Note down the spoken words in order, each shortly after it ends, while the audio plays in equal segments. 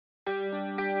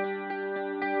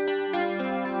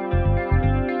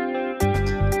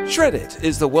Shred-it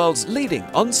is the world's leading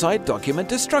on-site document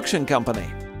destruction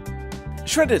company.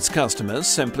 Shred-it's customers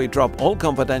simply drop all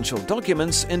confidential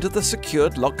documents into the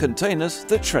secured locked containers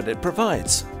that Shred-it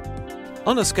provides.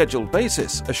 On a scheduled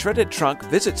basis, a Shred-it truck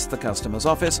visits the customer's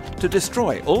office to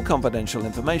destroy all confidential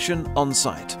information on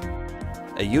site.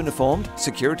 A uniformed,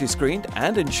 security-screened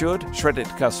and insured Shred-it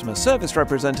customer service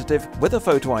representative with a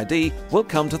photo ID will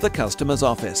come to the customer's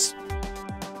office.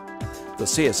 The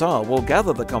CSR will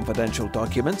gather the confidential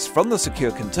documents from the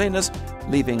secure containers,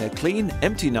 leaving a clean,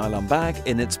 empty nylon bag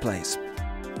in its place.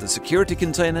 The security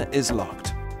container is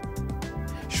locked.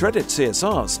 Shred-it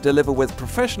CSRs deliver with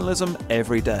professionalism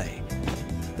every day.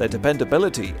 Their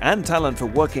dependability and talent for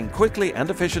working quickly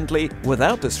and efficiently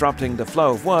without disrupting the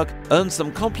flow of work earns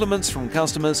them compliments from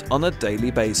customers on a daily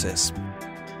basis.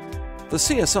 The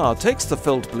CSR takes the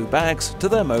filled blue bags to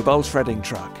their mobile shredding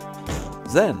truck.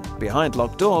 Then, behind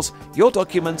locked doors, your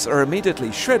documents are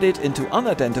immediately shredded into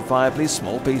unidentifiably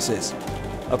small pieces,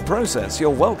 a process you're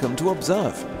welcome to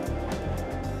observe.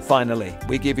 Finally,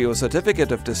 we give you a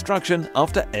certificate of destruction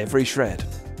after every shred.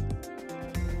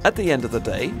 At the end of the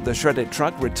day, the Shred-it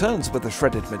truck returns with the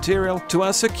shredded material to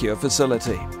our secure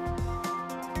facility.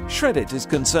 Shred-it is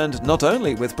concerned not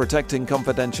only with protecting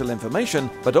confidential information,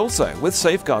 but also with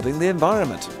safeguarding the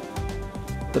environment.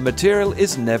 The material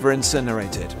is never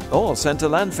incinerated or sent to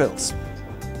landfills.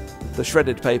 The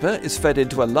shredded paper is fed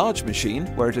into a large machine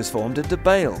where it is formed into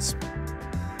bales.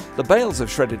 The bales of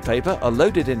shredded paper are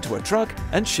loaded into a truck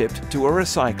and shipped to a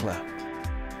recycler.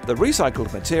 The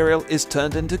recycled material is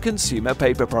turned into consumer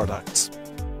paper products.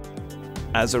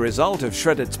 As a result of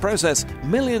Shred-it's process,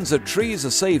 millions of trees are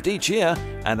saved each year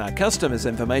and our customers'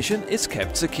 information is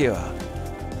kept secure.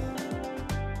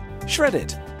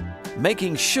 Shred-it,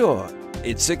 making sure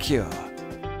it's secure.